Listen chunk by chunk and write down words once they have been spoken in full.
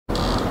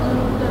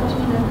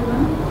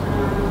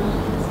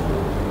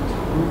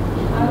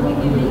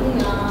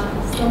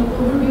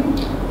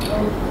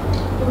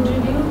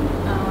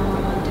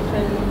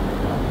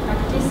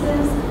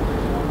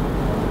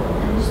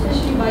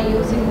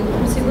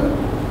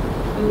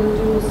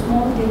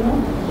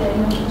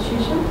sharing of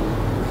institution.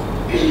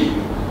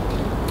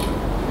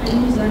 My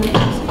name is Janki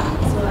Joshi.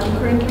 So I'm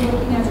currently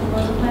working as a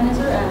project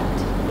manager at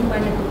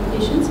Panda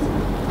Communications.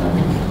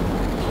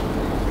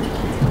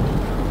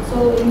 So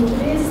in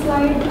today's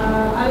slide,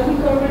 I'll be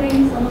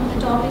covering some of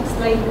the topics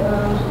like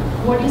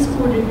what is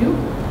code review,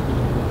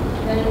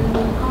 then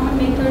common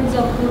methods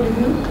of code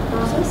review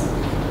process,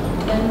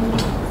 then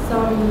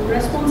some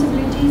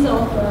responsibilities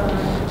of a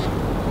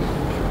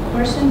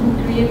person who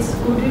creates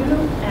code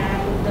review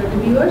and the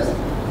reviewers,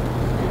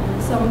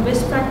 and some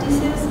best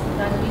practices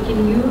that we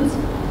can use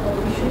or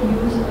we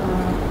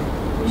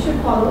should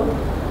follow,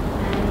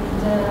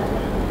 and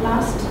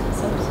last,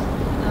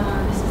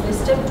 this is the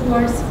step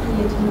towards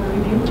creating a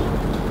review.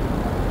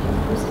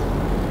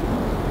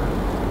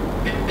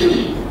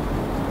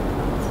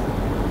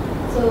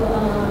 So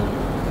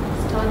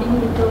starting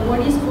with what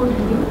is code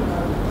review.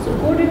 So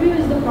code review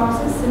is the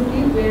process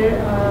simply where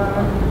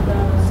the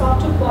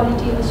software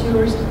quality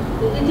assures,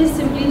 it is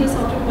simply the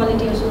software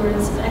quality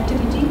assurance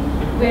activity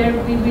where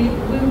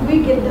we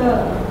get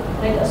the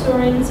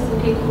assurance,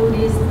 okay, code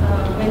is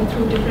went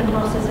through different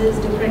processes,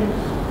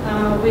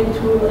 went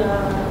through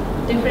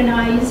different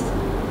eyes.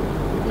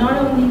 Not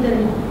only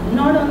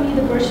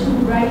the person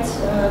who writes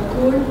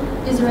code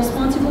is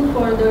responsible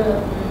for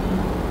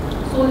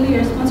solely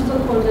responsible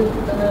for the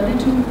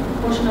written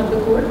portion of the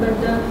code, but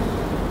the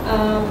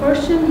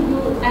person who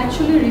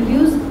actually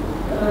reviews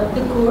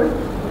the code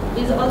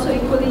is also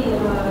equally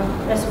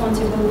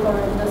responsible for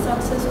the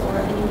success or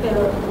any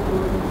failure of the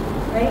code,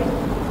 right?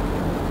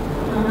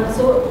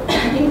 So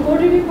in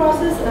code review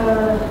process,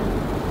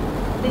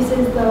 this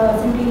is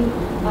simply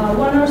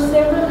one or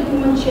several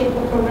human check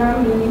the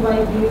program mainly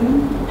by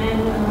viewing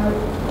and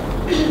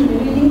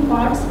reading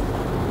parts,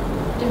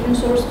 different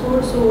source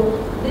code. So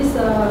this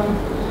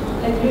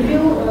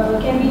review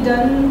can be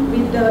done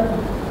with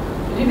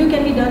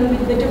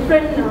the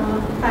different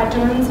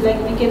patterns. Like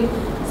we can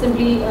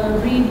simply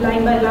read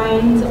line by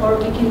lines, or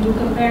we can do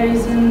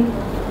comparison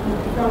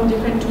from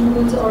different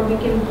tools, or we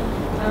can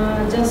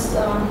just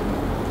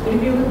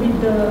review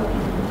with the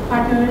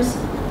partners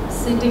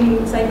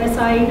sitting side by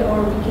side,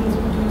 or we can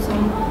do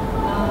some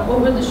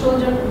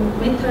over-the-shoulder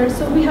methods.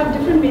 So we have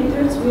different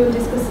methods. We will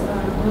discuss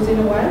those in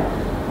a while.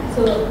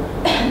 So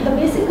the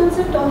basic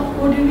concept of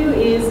code review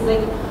is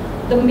like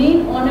the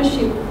main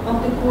ownership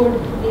of the code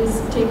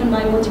is taken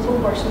by multiple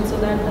persons, so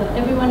that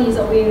everyone is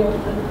aware of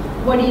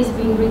what is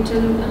being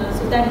written.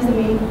 So that is the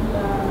main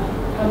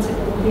concept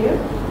over here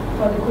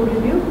for the code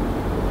review.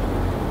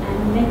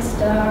 And next,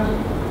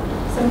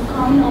 some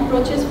common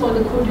approaches for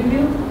the code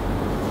review.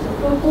 So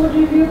for code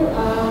review,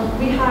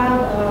 we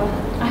have,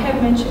 I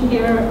have mentioned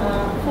here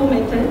 4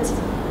 methods.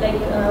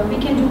 Like we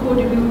can do code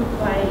review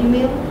by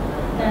email,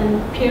 then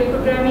pair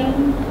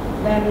programming,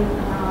 then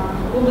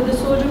over the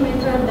soldier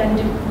method, then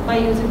by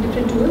using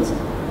different tools.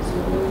 So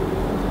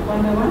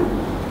one by one.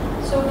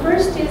 So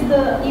first is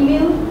the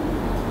email.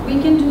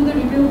 We can do the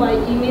review by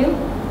email.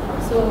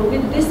 So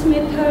with this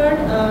method,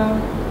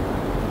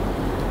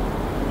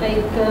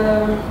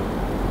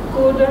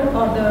 coder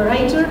or the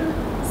writer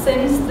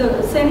sends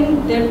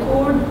their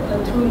code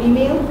through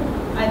email,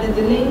 either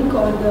the link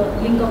or the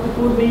link of the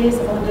code base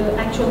or the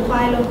actual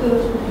file of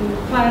the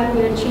file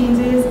where it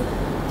changes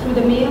through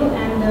the mail,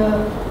 and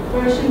the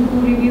person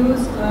who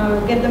reviews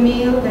get the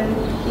mail, then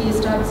he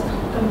starts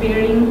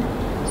comparing.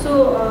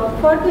 So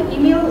for the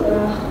email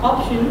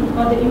option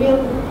or the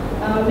email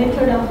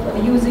method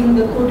of using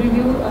the code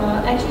review,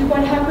 actually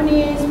what happens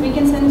is we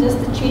can send just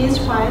the changed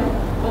file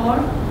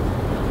or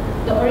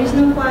the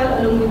original file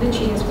along with the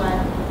changed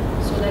file,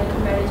 so that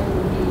comparison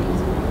would be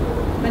easy.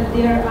 But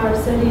there are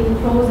certain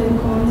pros and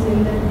cons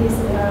in this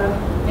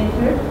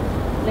method.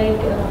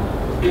 Like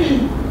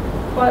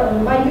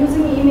by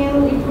using email,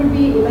 it would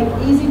be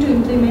easy to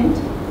implement.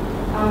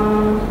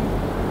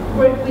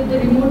 Work with the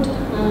remote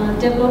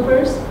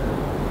developers.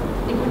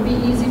 It would be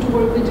easy to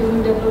work with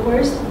remote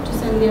developers to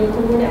send their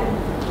code and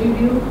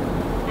review,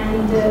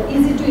 and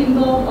easy to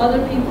involve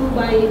other people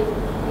by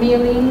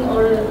mailing,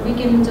 or we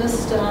can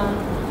just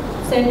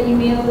send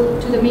email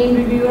to the main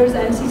reviewers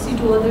and CC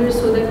to others,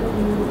 so that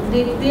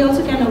they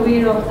also can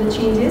aware of the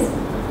changes.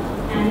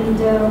 And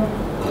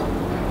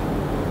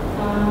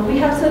we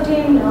have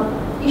certain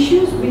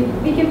issues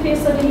we can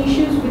face certain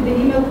issues with the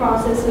email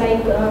process,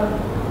 like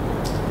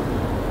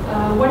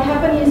what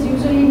happens is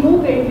usually no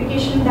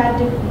verification that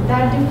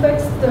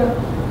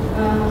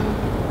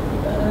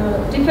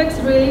defects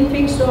really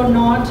fixed or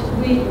not.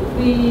 We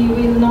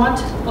will not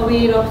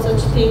aware of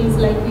such things,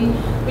 like we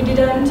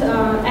didn't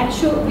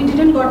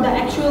got the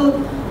actual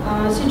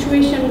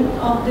situation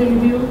of the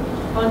review,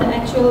 or the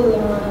actual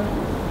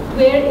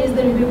where is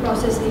the review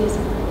process is,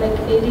 like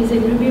it is a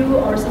review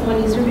or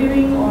someone is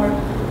reviewing, or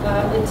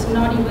it's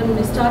not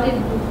even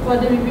started for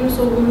the review,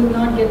 so we will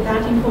not get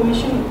that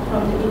information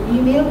from the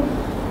email.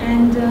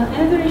 And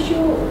another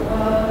issue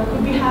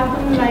could be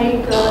happen,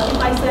 like if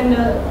I send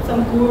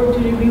some code to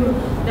review,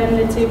 then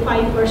let's say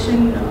 5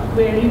 person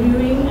were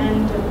reviewing,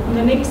 and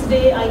the next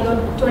day I got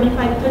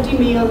 25-30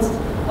 mails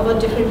about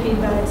different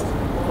feedbacks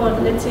for,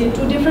 let's say,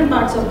 2 different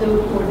parts of the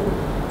code.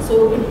 So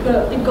So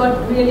it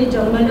got really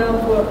jumbled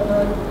up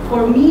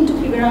for me to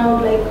figure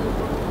out like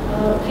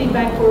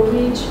feedback for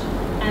which,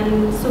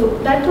 and so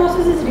that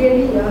process is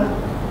really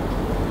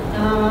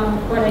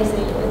what I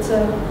say. It's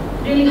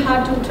really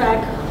hard to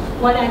track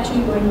what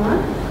actually going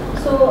on.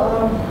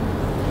 So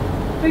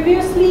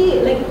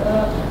previously, like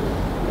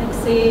let's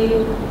say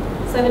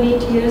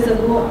 7-8 years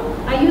ago,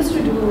 I used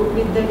to do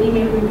with the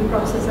email review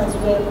process as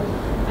well.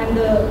 And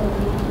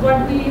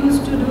what we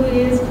used to do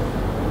is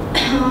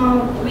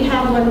we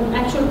have one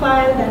actual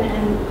file,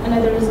 and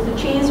another is the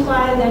change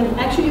file. Then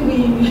actually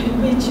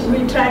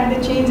we track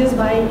the changes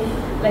by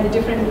like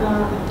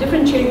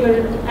different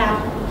shaper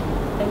app,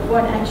 like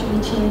what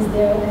actually changed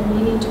there, and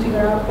we need to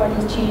figure out what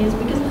is changed,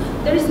 because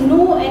there is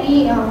no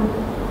any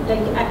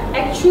like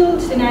actual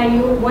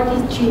scenario, what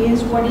is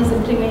changed, what is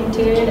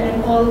implemented,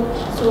 and all.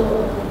 So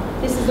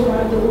this is one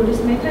of the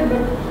oldest method,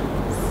 but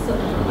so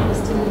I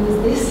still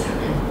use this.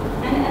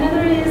 And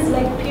another is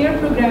like pair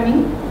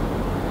programming.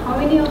 How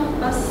many of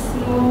us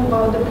know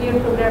about the pair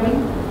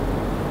programming?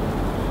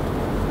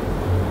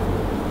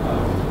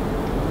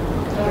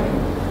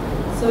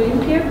 So in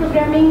pair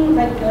programming,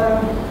 like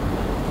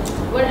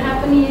what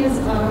happened is,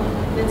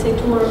 let's say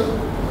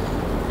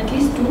at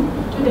least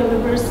two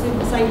developers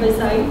sit side by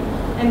side,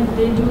 and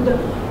they do the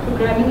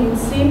programming in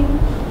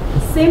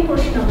same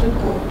portion of the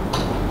code.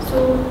 So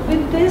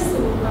with this,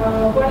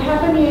 what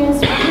happened is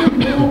we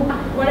know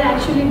what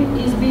actually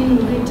is being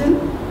written.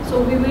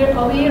 So we were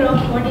aware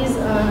of what is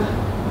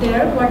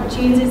there, what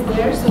change is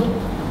there. So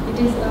it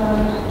is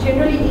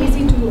generally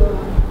easy to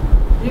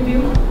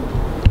review,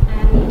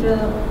 and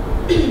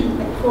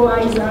like 4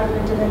 eyes are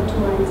better than 2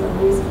 eyes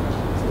always.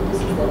 So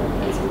this is the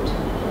concept.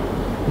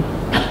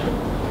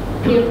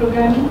 Pair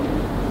programming.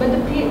 But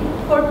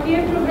for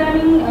pair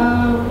programming,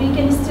 we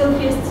can still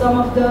face some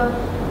of the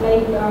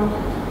like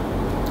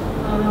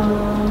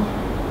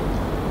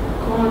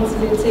cons,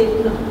 let's say,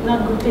 not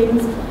good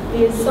things.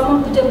 Is some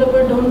of the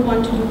developers don't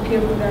want to do pair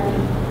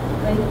programming,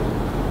 right?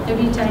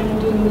 Every time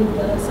doing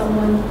with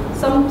someone,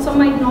 some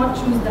might not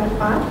choose that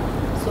path.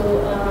 So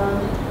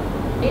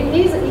it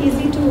is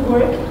easy to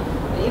work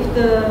if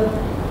the,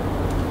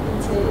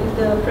 let's say, if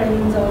the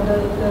friends or the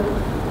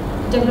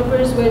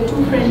developers were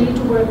too friendly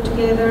to work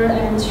together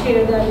and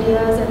share the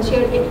ideas and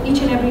share each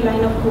and every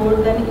line of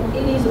code, then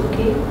it is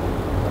okay.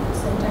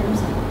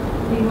 Sometimes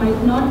we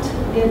might not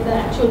get the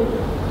actual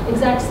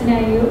exact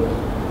scenario.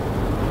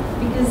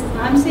 Because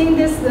I'm saying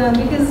this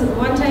because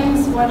one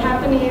time what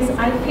happened is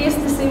I faced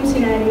the same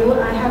scenario.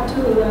 I have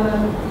to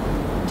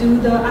do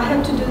the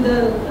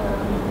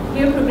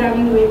pair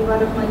programming with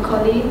one of my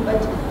colleagues,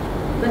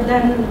 but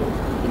then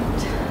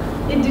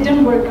it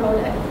didn't work out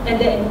at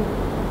the end,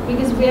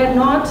 because we are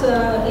not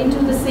into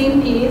the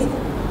same page,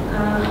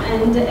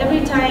 and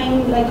every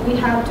time like we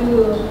have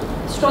to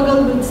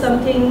struggle with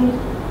something,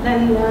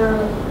 then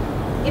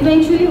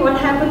eventually what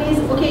happened is,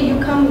 okay, you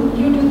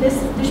do this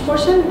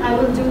portion, I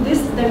will do this,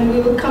 then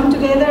we will come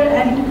together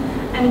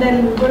and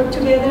then work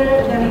together,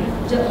 then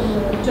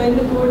join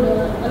the code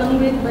along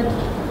with. But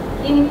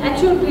in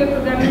actual pair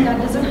programming,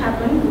 that doesn't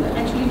happen.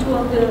 Actually, two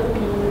of the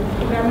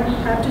programmers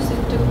have to sit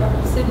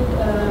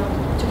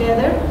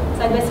together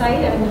side by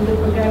side and do the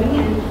programming,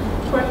 and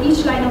for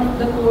each line of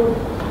the code,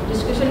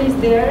 discussion is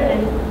there,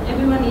 and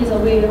everyone is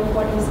aware of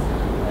what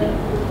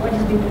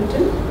is being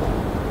written.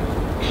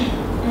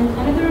 And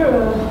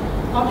another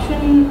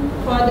option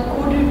for the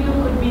code review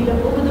could be the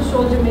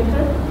over-the-shoulder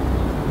method.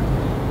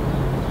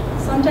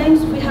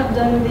 Sometimes we have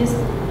done this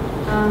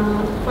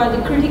for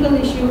the critical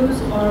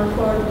issues, or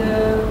for the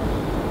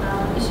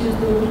issues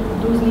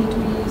those need to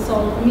be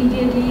solved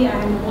immediately,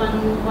 and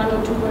one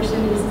or two person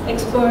is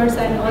experts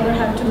and other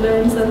have to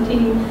learn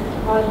something,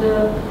 or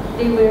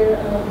they were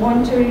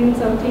monitoring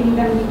something,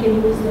 then we can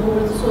use the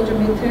over-the-shoulder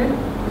method.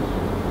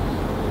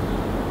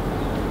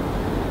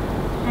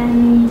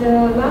 And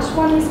last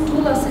one is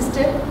tool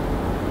assisted.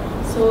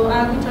 So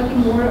I'll be talking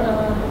more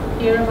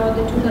here about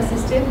the tool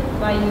assisted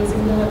by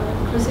using the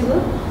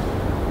Crucible.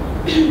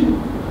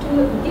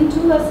 In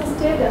tool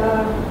assisted,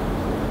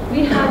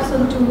 we have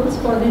some tools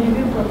for the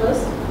review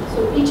purpose.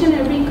 So each and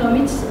every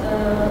commits,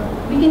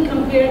 we can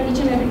compare each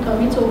and every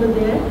commits over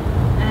there,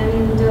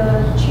 and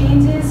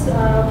changes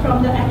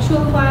from the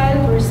actual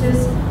file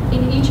versus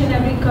in each and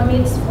every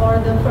commits, or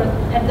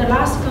at the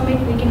last commit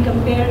we can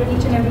compare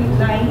each and every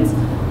lines.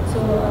 So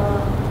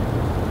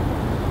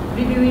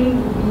reviewing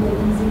would be the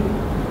easy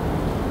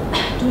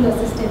tool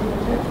assisted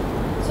method.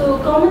 So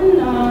common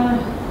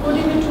code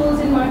review tools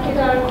in market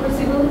are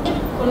Crucible,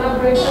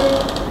 Collaborator,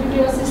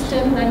 Review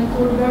Assistant, and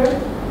CodeBird,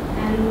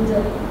 and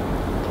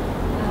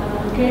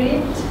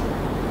Gerrit,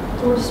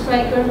 Code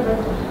Striker, but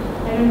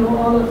I don't know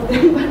all of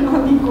them, but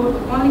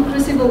only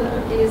Crucible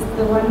is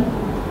the one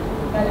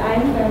that I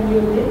am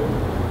familiar with.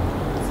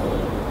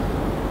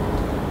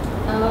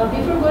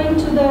 Before going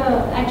to the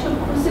actual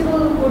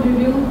Crucible code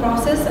review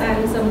process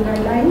and some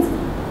guidelines,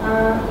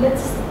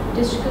 let's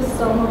discuss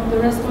some of the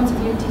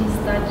responsibilities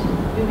that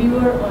the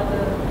reviewer or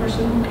the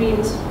person who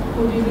creates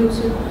code review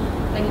should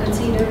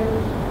consider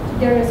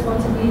their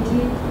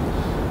responsibility.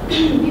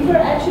 before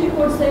actually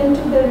code sent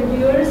to the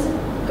reviewers,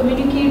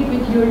 communicate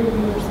with your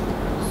reviewers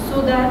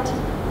so that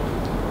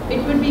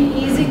it would be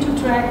easy to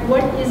track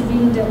what is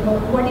being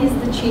developed, what is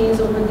the change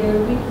over there.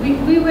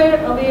 We were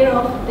aware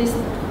of this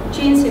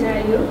change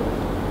scenario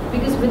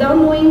because without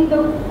knowing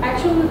the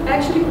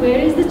actually where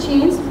is the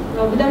change,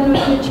 without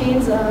knowing the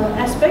change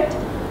aspect,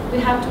 we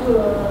have to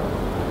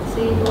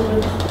see over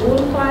the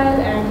whole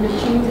file and the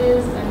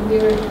changes, and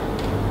we're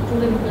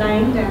totally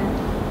blind.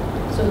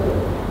 And so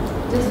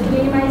just to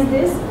minimize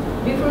this,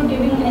 before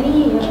giving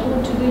any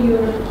code to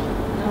your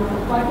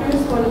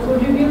partners for the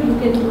code review, you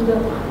can do the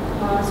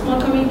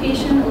small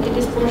communication. Okay,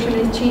 this portion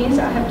is changed.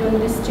 I have done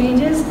these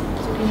changes.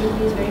 So can you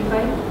please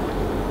verify?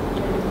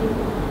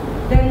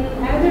 Then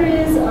another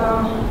is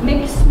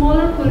make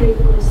smaller pull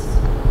requests.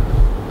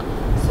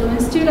 So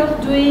instead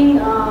of doing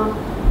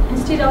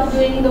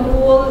the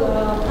whole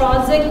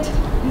project,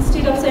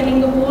 instead of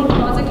sending the whole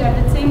project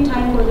at the same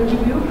time for the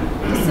review,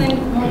 just send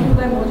module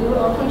by module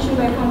or function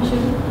by function,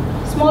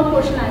 small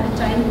portion at a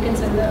time. You can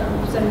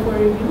send for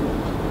review.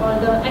 Or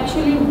the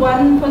actually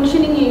one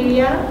functioning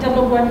area,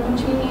 develop one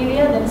functioning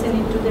area, then send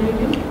it to the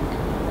review.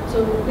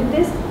 So with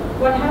this,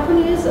 what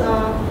happened is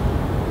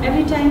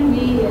every time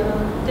we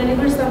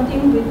deliver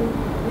something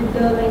with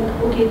the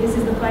like, okay, this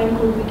is the fine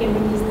code, we can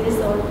release this,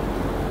 or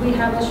we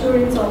have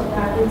assurance of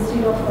that.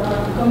 Instead of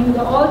coming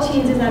the all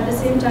changes at the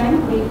same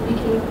time, we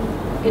can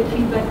get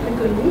feedback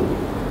frequently.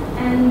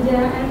 And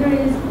there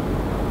is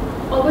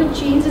our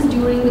changes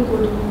during the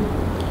code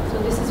review. So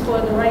this is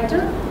for the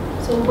writer.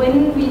 So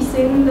when we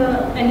send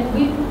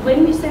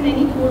when we send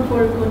any code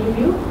for code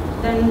review,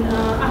 then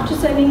after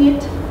sending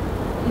it,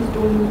 please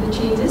don't do the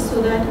changes,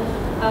 so that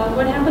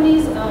what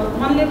happens is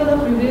one level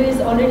of review is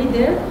already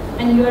there,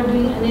 and you are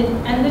doing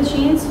another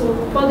change. So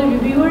for the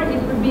reviewer,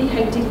 it would be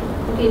hectic.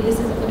 Okay, this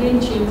is again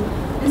change.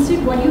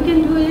 Instead, what you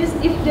can do is,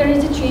 if there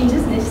is a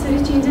changes,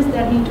 necessary changes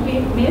that need to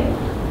be made,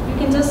 you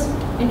can just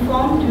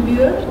inform the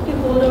reviewer. Okay,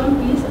 hold on,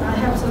 please. I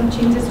have some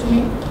changes to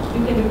make.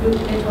 You can review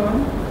it later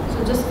on.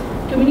 So just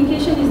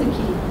communication is the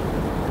key.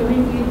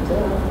 Communicate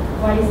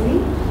wisely.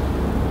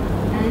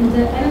 And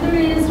another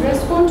is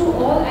respond to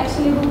all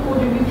actionable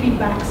code review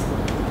feedbacks.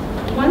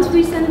 Once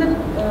we send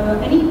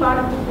any part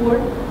of the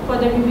code for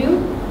the review,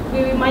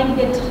 we might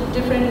get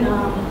different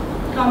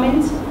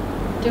comments,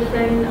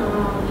 different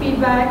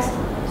feedbacks.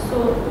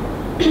 So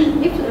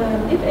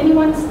if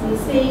anyone's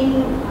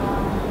saying,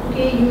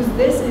 okay, use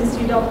this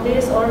instead of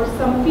this, or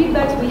some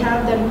feedbacks we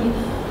have,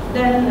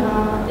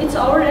 then it's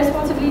our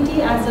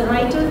responsibility as a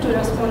writer to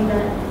respond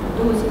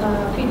those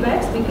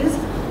feedbacks, because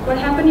what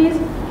happens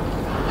is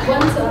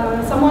once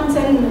someone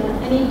sends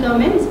any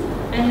comments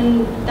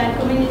and that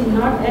comment is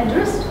not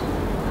addressed,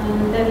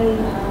 then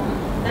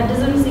that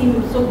doesn't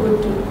seem so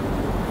good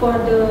for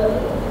the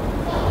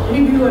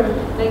reviewer.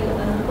 Like,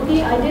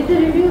 okay, I did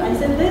the review, I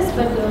said this,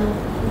 but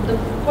the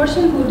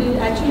person who did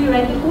actually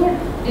write the code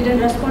didn't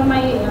respond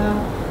my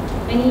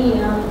any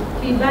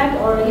feedback,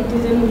 or it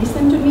didn't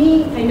listen to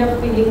me, kind of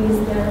feeling is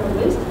there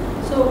always.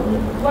 So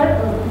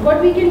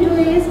what we can do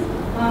is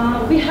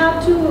we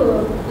have to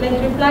like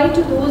reply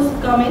to those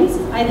comments.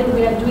 Either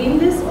we are doing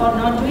this or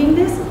not doing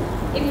this.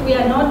 If we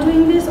are not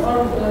doing this,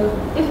 or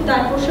if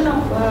that portion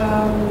of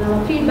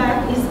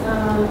feedback is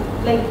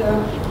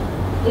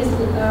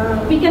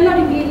we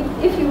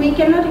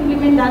cannot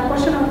implement that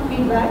portion of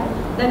feedback,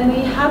 then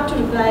we have to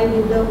reply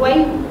with the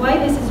why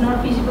this is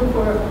not feasible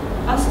for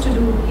us to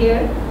do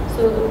here.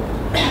 So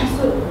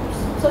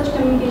such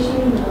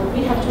communication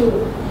we have to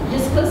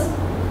discuss.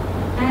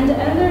 And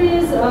another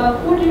is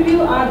code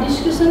review are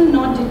discussion,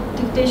 not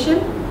dictation.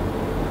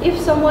 If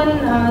someone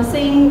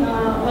saying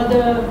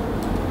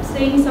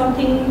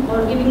something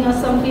or giving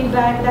us some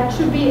feedback, that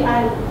should be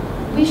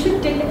we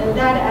should take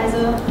that as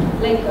a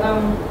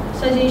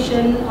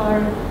suggestion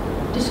or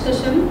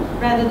discussion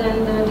rather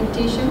than the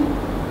dictation.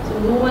 So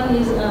no one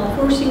is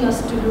forcing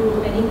us to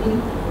do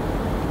anything.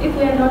 If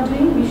we are not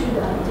doing, we should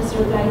just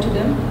reply to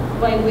them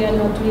why we are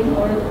not doing,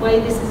 or why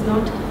this is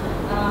not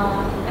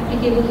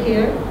applicable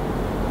here.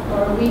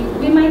 Or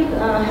we might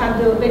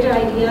have the better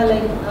idea,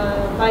 like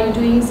by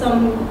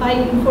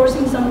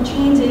enforcing some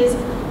changes,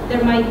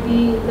 there might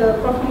be the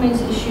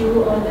performance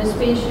issue or the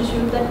space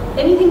issue, that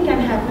anything can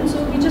happen.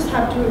 So we just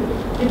have to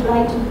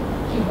reply to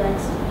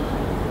feedbacks.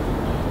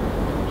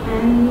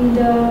 And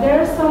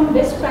there are some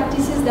best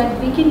practices that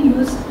we can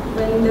use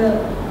when the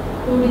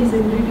code is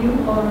in review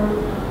or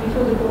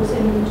before the code is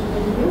into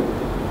the review.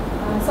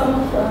 Some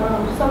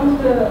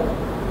of the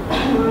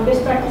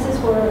best practices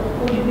for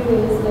code review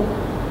is like,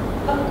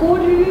 a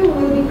code review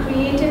will be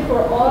created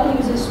for all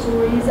user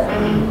stories,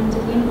 and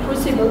in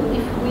Crucible,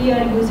 if we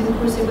are using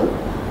Crucible,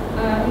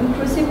 in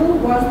Crucible,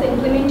 once the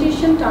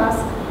implementation task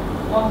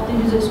of the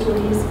user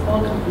story is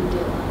all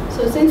completed.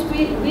 So since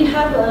we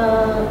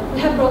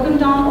have broken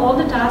down all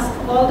the tasks,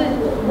 all the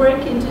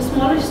work into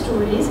smaller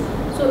stories.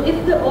 So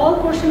if the all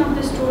portion of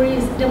the story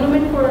is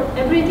development for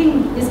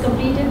everything is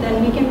completed,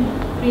 then we can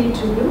create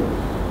review.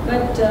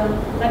 But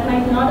that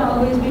might not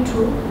always be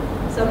true.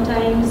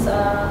 Sometimes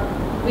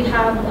we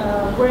have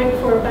work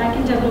for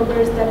back-end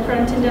developers, then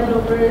front-end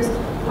developers.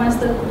 once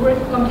the work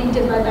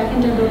completed by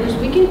backend developers,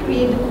 we can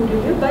create the code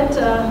review, but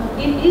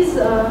it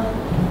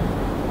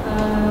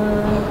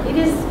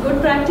is good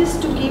practice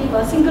to keep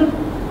a single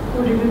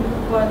code review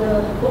for the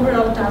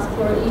overall task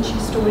for each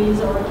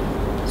stories or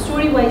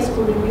story-wise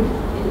code review.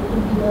 It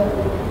would be the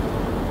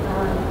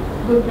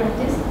good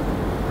practice.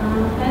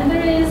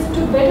 Another is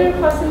to better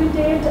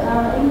facilitate,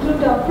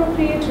 include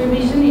appropriate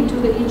revision into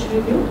each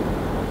review.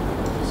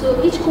 So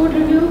each code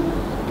review,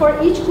 for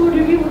each code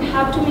review, we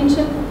have to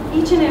mention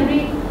each and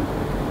every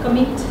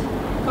commits,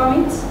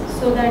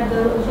 so that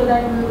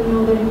we will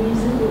know the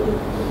reason.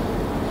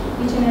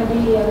 Each and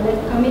every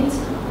commits,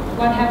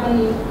 what happened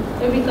in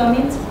every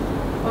commit,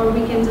 or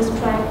we can just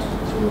track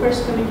through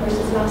first commit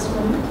versus last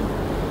commit.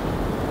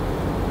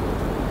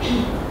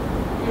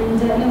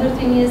 And another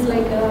thing is,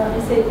 like I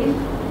said,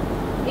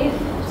 if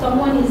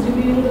someone is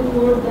reviewing the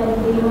code, then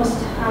they must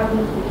have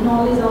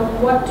knowledge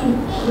of what to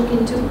look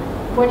into,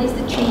 what is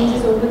the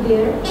changes over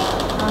there,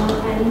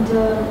 and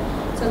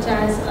such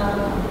as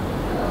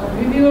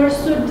reviewers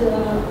should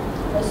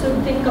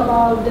think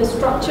about the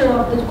structure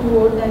of the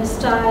code and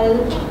style.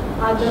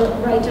 Are the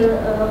writer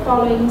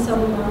following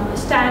some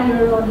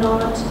standard or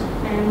not,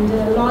 and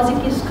logic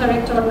is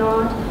correct or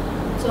not.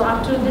 So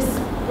after this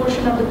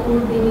portion of the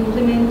code being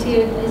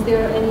implemented, is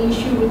there any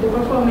issue with the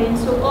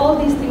performance? So all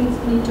these things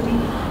need to be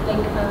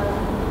like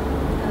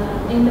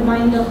in the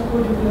mind of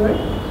code reviewer.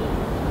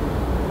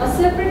 A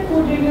separate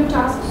code review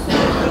task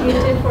should be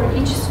created for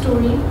each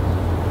story.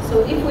 So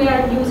if we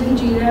are using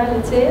Jira,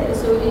 let's say,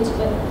 so it's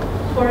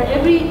for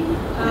every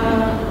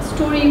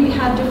story we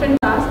have different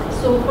tasks.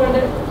 So for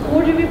the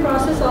code review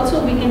process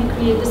also we can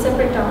create a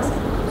separate task,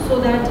 so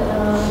that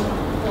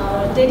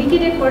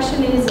dedicated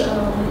person is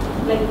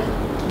like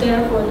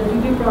there for the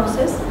review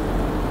process.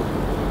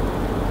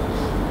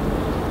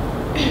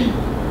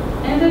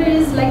 Another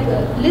is like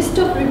a list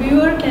of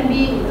reviewer can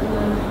be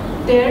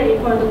there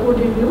for the code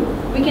review.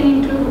 We can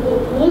include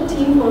whole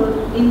team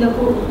in the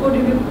code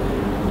review,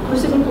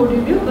 Crucible code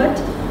review, but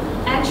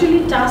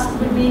actually task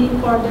will be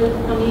for the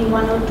only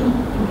one or two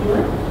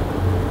reviewer.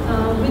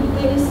 With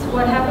this,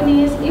 what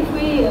happens is if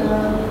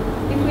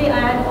we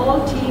add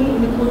all team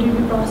in the code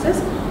review process,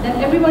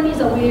 then everyone is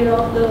aware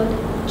of the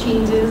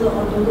changes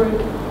or the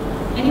work.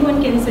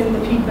 Anyone can send the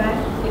feedback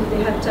if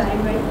they have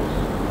time, right?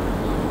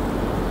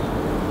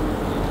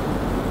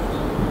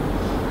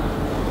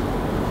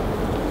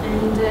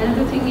 And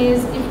another thing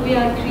is, if we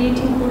are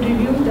creating code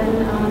review,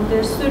 then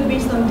there should be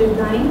some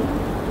deadline,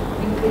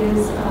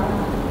 because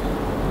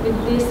with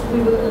this,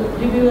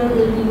 reviewer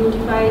will be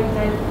notified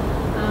that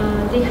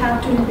they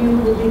have to review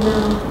within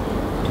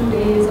 2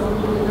 days or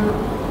within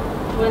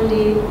 1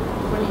 day,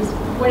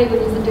 whatever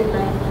is the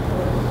deadline.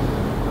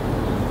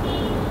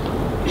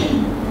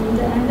 And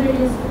another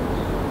is,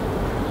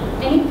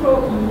 any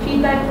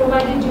feedback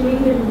provided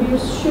during the review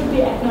should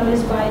be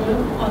acknowledged by the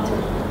author,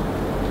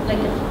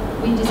 like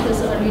we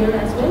discussed earlier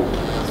as well.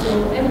 So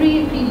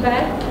every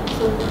feedback,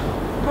 so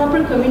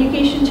proper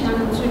communication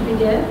channel should be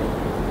there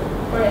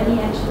for any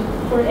action,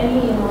 for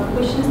any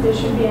questions there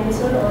should be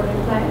answer or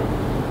reply.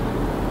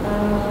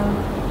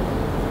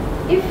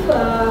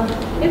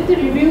 If the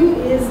review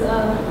is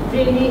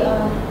really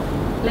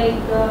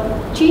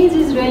change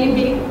is really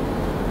big,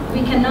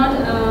 we cannot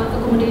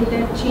accommodate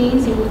that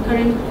change in the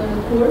current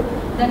code,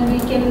 then we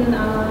can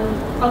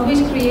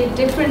always create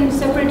different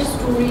separate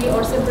story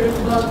or separate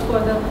bug for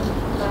the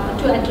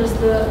to address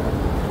the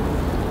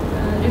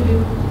review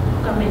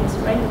comments,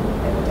 right?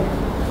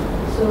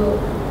 So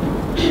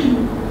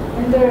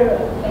another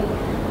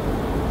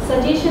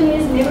suggestion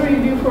is never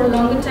review for a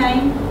longer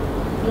time,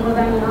 more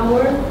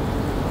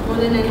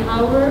than an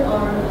hour,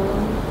 or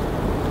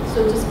so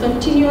just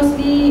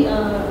continuously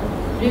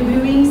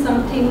reviewing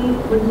something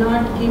would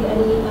not give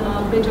any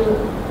better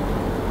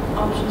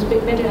options,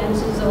 better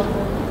answers of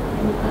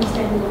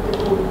understanding of the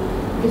code,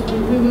 because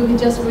we will be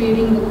just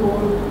reading the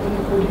code in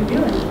the code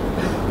review.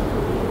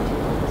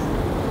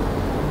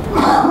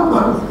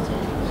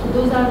 So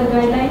those are the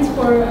guidelines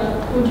for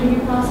code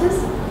review process.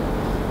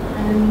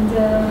 And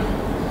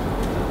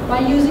by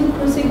using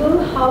Crucible,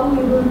 how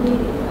we will do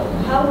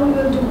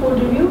code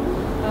review,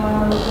 we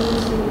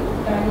will see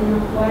that in a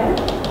while.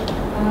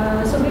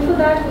 So before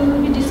that, we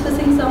will be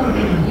discussing some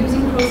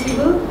using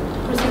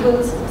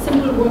Crucible's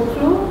simple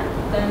workflow,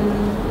 then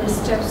the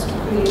steps to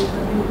create a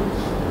review.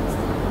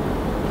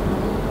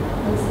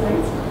 Next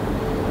slides.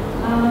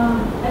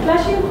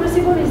 Atlassian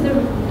Crucible is the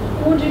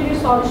code review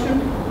solution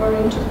for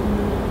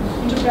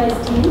enterprise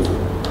teams.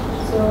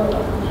 So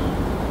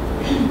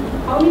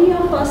how many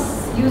of us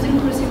using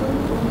Crucible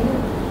from here?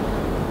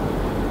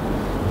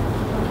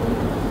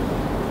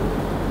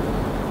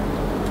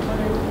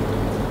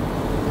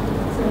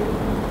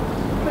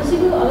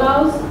 Crucible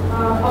allows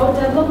our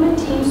development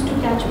teams to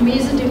catch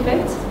major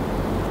defects.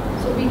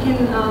 So we can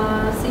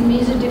see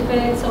major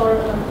defects or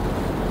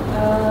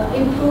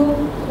improve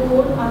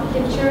code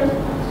architecture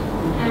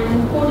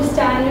and code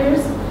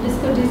standards,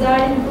 discuss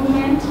desired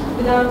improvement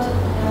without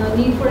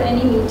need for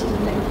any meeting.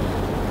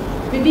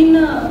 Within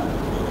a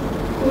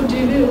code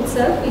review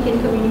itself, we can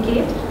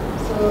communicate.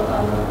 So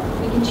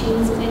we can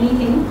change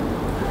anything.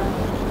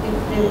 If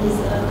there is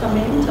a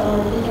comment, or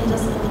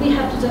we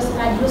have to just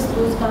address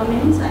those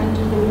comments and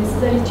do the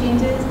necessary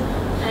changes,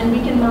 and we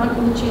can mark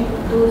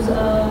those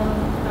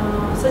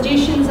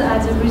suggestions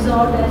as a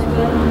result as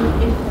well.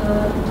 If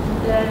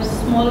there are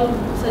small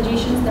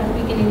suggestions that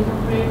we can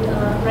incorporate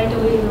right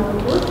away in our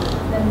code,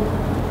 then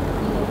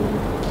we can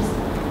just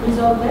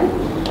resolve them.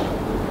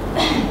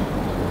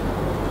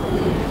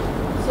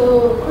 So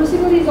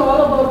Crucible is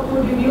all about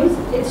code reviews.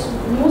 It's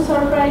no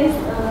surprise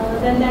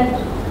than that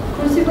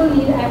Crucible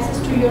needs access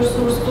to your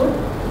source code,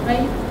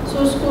 right?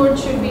 Source code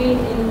should be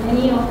in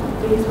any of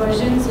these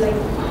versions, like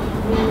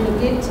in the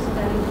Git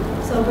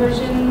and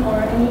Subversion or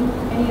any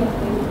of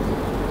them.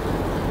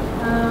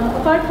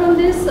 Apart from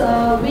this,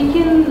 we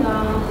can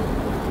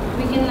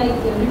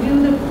like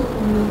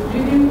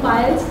review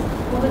files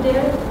over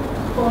there.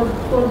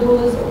 For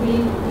those, we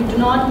do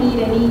not need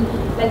any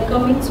like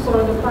commits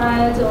for the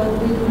files, or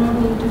we do not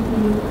need to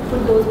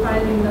put those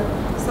files in the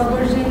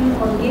Subversion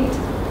or Git.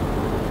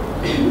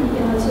 We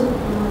can also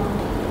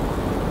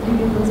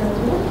review those as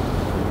well.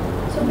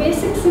 So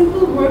basic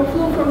simple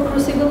workflow from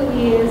Crucible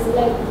is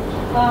like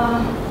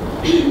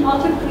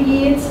author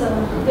creates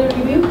the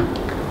review,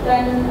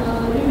 then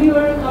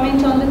reviewer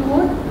comment on the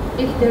code.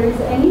 If there is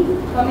any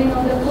comment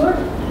on the code,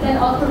 then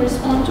author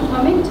respond to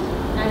comment,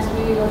 as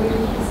we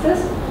already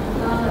discussed.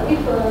 If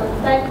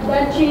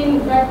that chain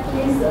that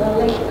is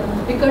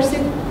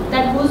recursive,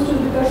 that goes to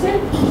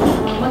recursive,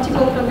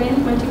 multiple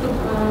comment, multiple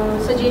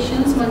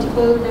suggestions,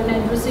 multiple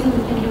then addressing,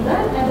 we can do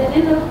that. At the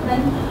end of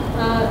then,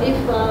 if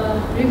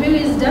review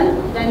is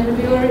done, then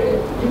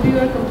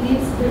reviewer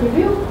completes the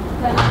review.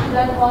 Then after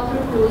that, author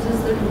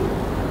closes the review.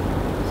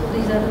 So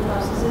these are the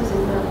processes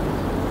in the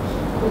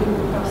coding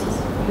process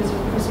using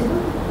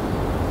Crucible.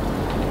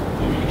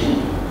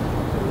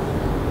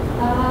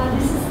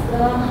 This is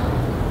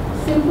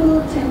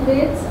simple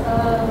templates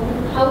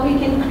how we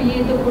can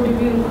create the code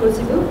review in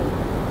Crucible.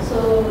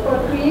 So for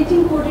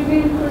creating code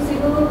review in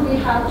Crucible, we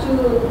have to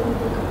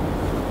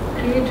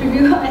create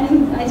review. I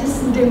think I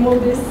just demo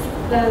this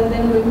rather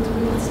than going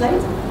through the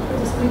slides. So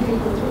just quickly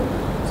go through.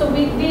 So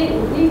we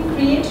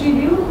create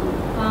review.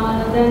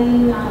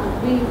 Then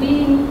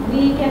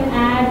we can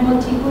add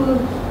multiple.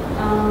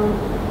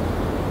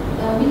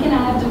 We can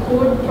add the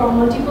code from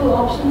multiple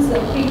options,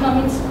 like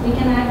pre-commits. We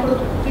can add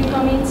code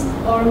pre-commits,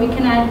 or we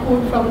can add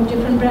code from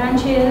different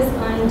branches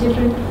and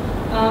different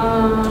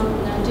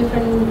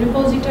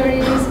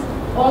repositories,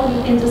 or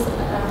we can just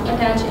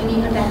attach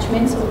any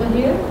attachments over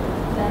here.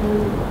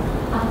 Then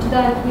after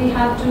that, we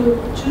have to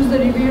choose the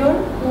reviewer.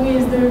 Who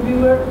is the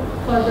reviewer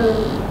for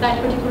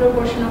that particular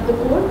portion of the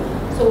code?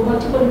 So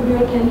multiple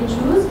reviewer can be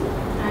chosen.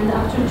 And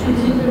after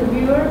choosing the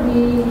reviewer,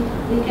 we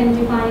can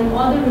define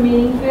all the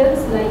remaining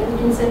fields, like we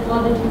can set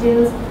all the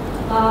details,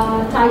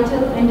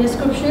 title and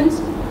descriptions.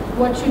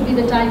 What should be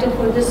the title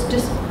for this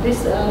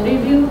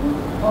review,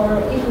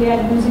 or if we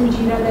are using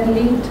Jira, then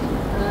linked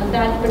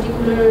that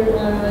particular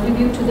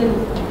review to the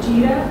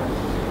Jira,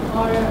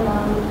 or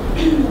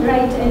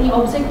write any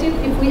objective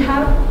if we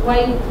have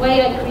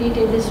why I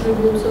created this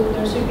review. So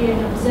there should be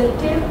an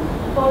objective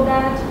for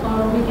that,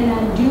 or we can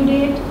add due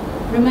date,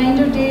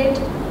 reminder date.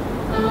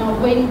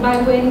 By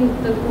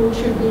when the code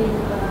should be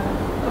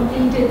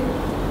completed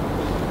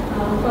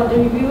for the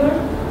reviewer,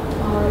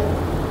 or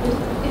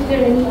if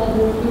there are any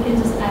other, we can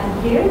just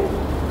add here.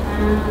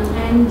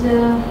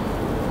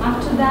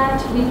 After that,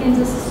 we can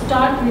just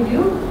start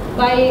review.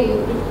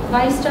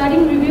 By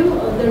starting review,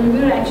 the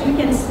reviewer actually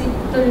can see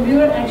the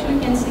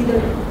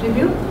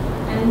review,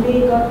 and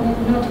they got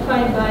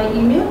notified by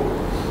email.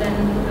 Then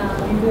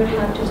reviewer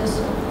have to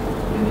just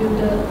review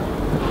the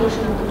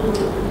portion of the code.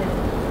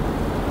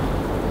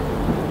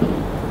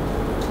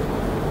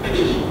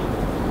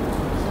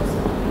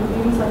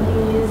 Reviewing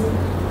something is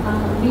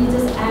we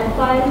just add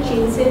file,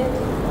 change it,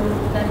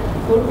 that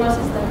code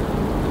process that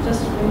we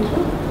just went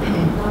through,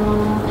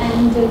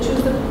 and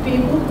choose the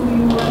people who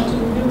you want to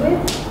review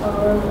with,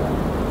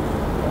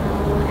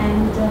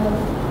 and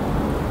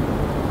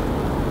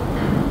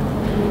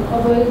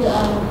avoid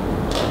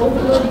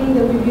overloading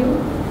the review.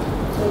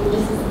 So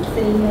this is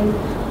saying like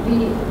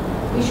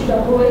we should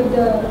avoid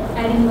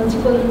adding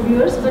multiple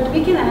reviewers, but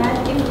we can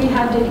add if we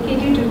have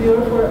dedicated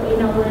reviewer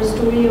in our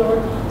story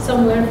or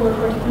somewhere for a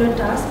particular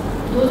task.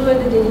 Those were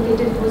the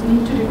dedicated, those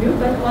need to review,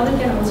 but other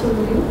can also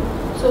review.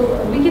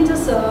 So we can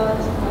just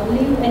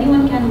leave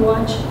anyone can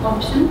watch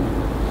option,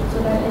 so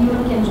that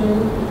anyone can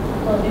join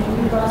for the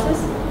review process.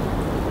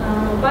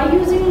 By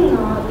using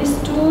this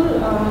tool,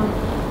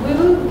 we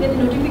will get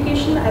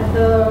notification at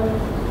the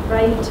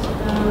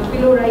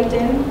below right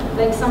end,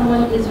 like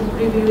someone is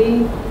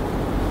reviewing.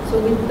 So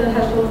with the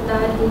help of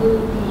that, we will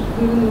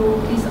know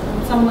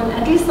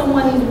at least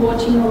someone is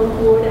watching our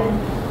code, and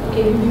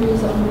okay, review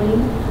is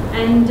ongoing.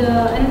 And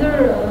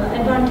another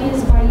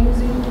advantage by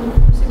using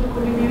Crucible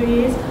code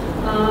review is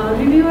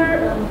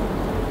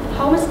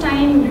how much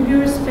time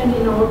reviewers spend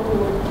in our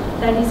code.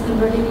 That is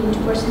converted into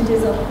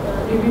percentage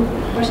review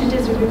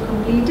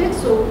completed.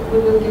 So we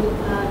will get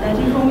that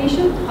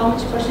information, how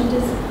much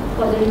percentage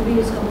for the review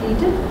is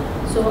completed.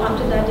 So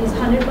after that is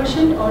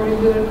 100%, or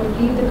reviewer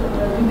complete the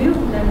review,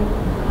 then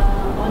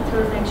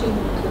author actually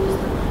close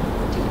the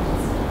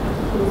tickets,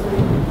 close the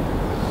review.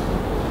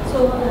 So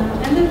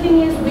another thing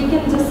is we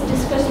can just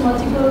discuss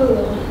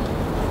multiple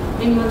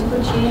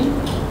chain,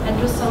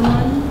 address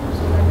someone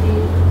so that they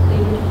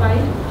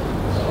identified.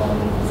 So all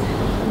these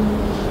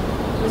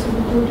this will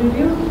be code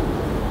review.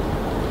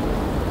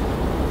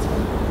 So,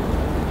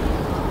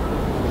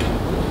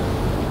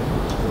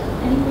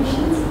 any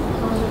questions?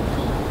 Or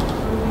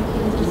we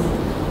can just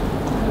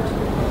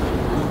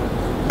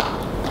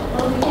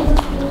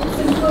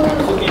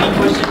So any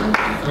question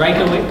right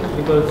away,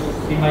 because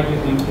we might be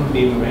going through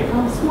demo, right?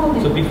 Small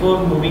demo. So before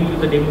moving to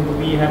the demo, do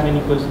we have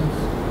any questions,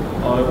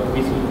 or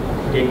we should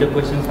take the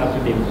questions after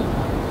demo?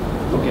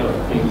 Okay, all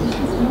right, thanks.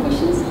 No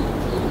questions?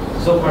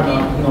 So far,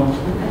 no.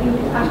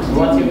 After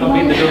Once you demo,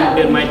 complete the demo,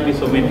 there might be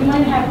so many. You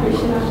might have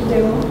question after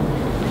demo.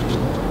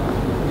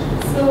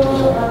 So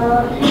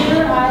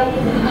here I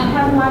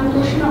have one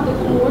portion of the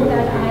code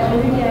that I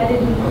already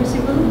added in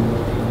Crucible.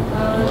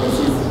 This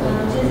is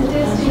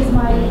JZTest is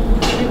my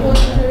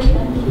repository.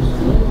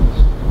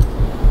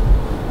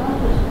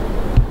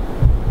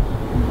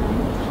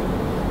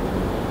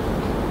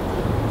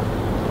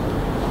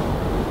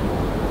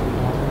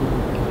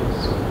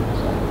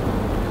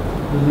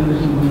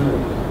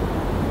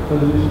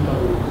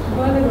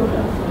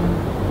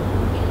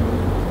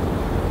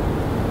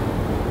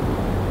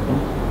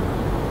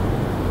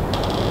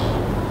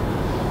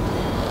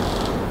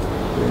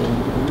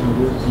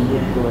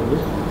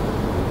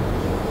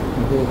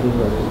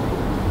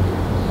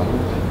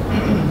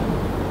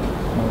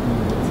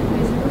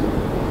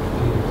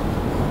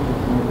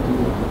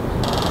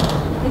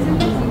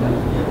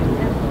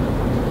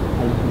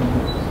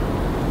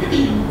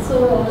 So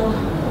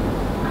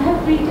I have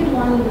created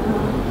one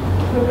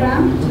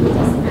program to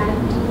just add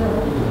to the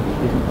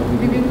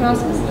review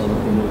process.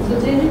 So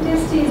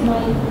JZTest is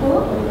my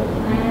code,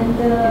 and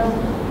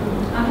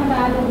I have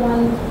added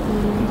one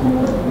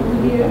code over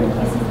here.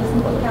 This is a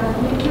simple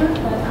calculator,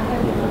 but I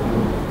have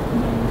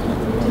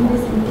written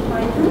this in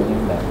Python.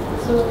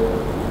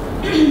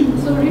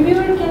 So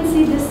reviewer can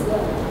see this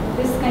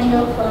kind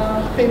of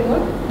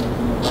framework,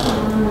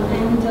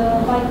 and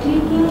by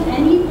clicking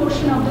any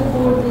portion of the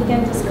code, we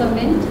can just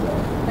comment,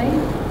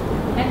 right?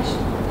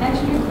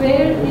 Actually,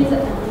 where is the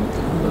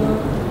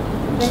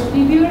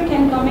reviewer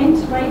can comment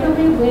right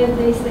away where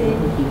they say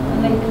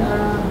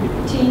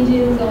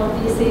changes, or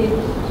they say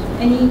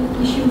any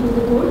issue with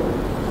the code.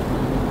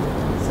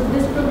 So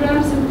this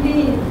program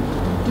simply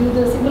do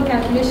the simple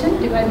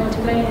calculation, divide,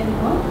 multiply, and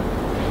all.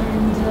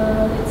 And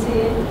let's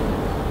say,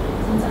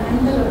 since I am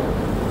the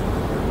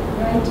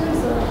writer,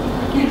 so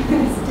I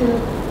can still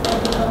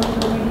write the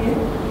comment over here.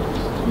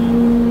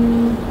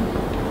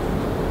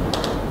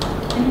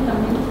 Any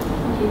comment?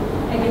 Okay,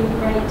 I can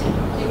write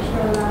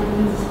extra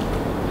lines.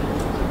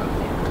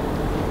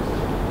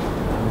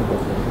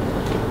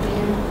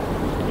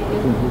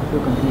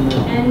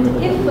 And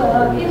if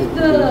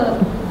the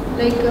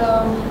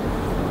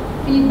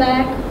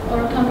feedback or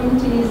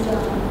comment is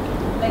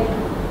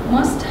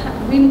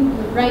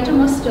writer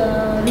must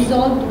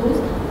resolve those,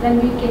 then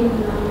we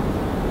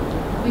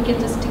can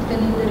just tick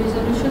in the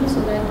resolution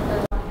so that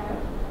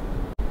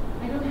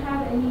I don't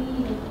have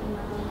any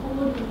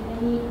code in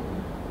any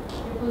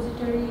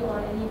repository or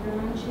any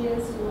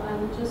branches, so I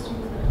will just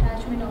use the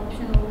attachment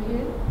option over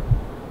here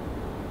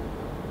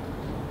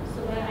so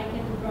that I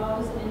can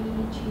browse any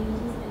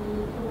changes, any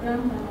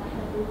program that I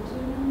have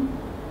written.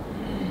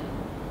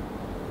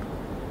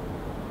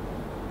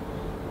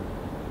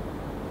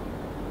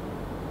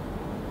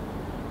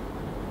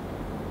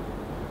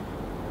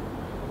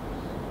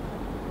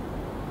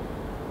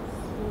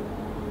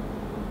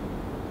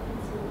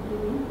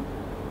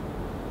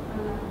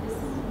 This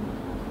is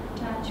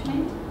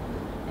attachment,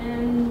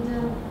 and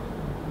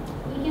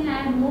we can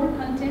add more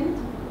content.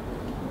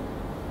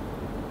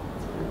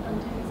 So the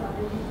content is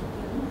already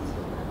given, so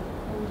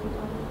I will click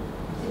on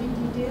edit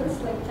details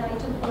like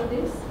title for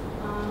this,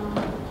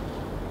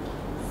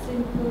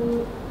 simple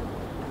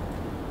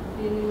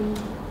billing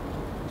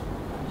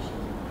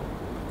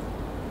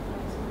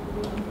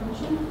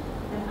function,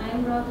 and I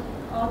am the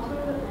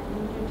author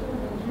and editor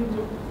and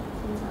review.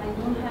 Since I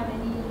don't have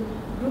any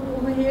group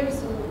over here,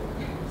 so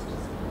let's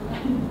just go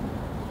back.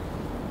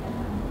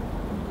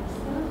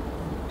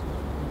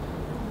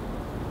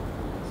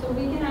 So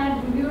we can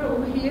add reviewer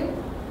over here,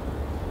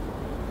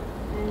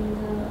 and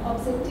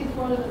objective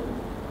for the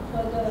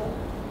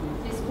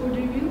code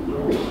review.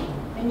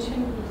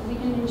 We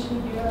can mention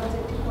here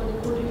objective for the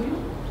code review,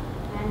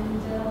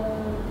 and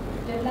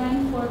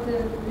deadline for the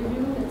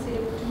review. Let's say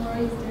tomorrow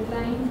is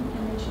deadline. We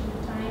can mention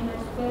the time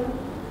as well.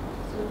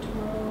 So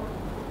tomorrow,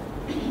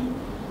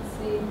 let's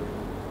say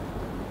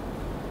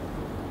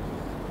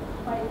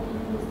 5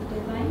 p.m. is the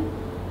deadline.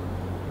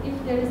 If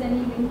there is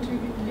any linked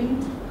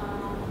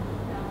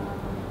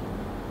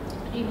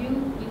review,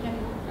 we can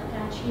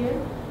attach here,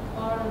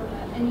 or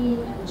any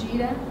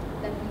Jira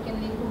that we can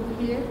link over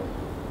here,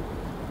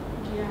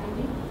 Jira ID,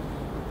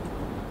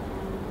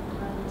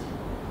 and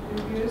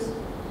reviewers.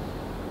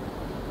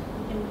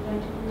 We can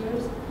write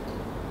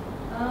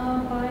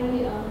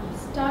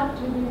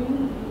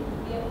reviewing,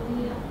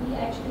 we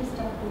actually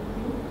start with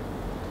review.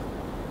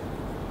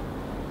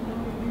 No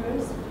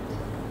reviewers.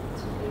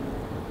 It's okay.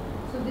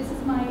 So this is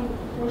my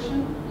portion,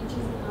 which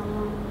is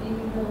in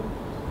the code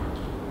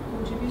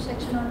review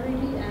section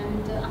already,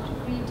 and after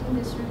creating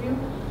this review,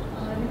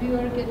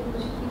 reviewer get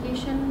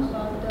notification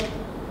about the,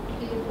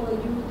 okay, for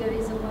you there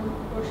is a one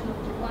portion of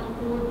the one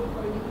code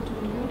for you to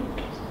review.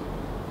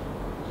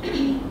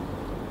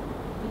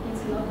 We can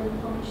see all the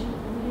information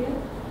over here.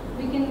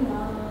 We can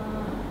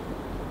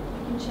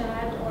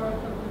chat or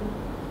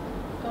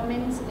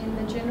comments in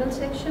the general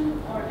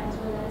section or as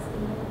well as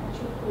in the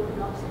actual code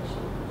block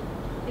section.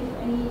 If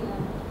any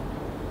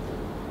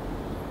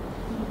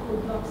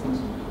code block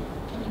section,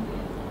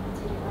 anywhere,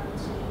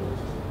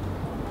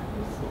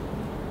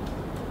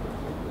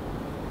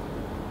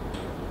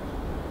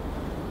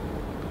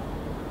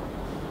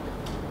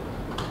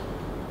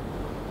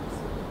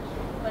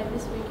 by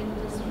this we can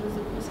just use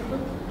the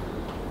Crucible.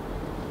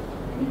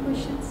 Any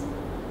questions?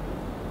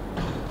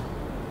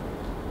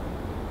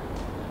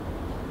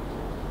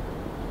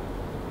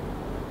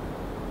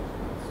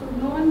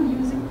 No one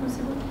using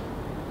Crucible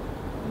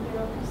in their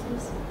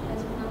offices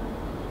as of now.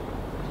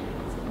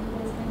 So you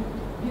guys can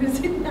use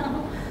it now.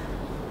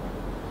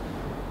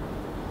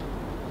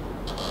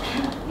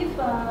 If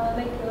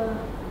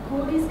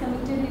code is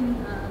committed in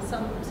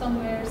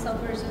somewhere,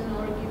 subversion,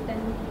 or if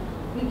then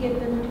we get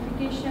the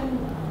notification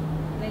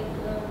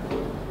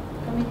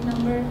commit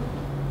number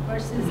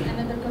versus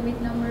another commit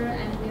number,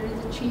 and there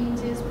is a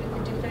changes with a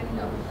different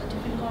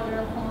color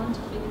of font,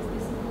 because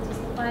this is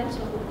just a file,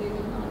 so we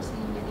will not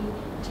see any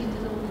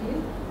changes over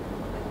here.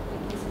 But we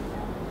can see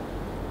that.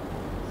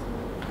 So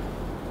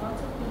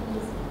lots of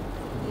things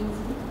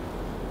easy,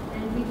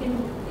 and we can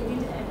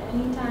edit at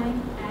any time,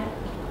 add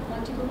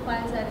multiple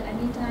files at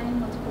any time,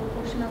 multiple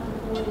portion of the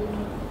code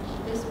in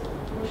this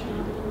portion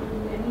of the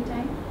code at any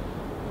time.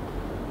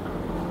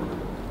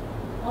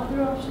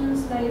 Other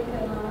options like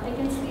I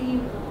can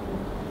see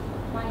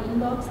my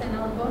inbox and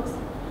outbox,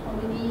 how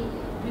many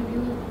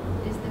review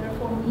is there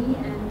for me,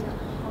 and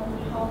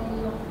how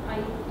many of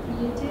I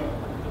created.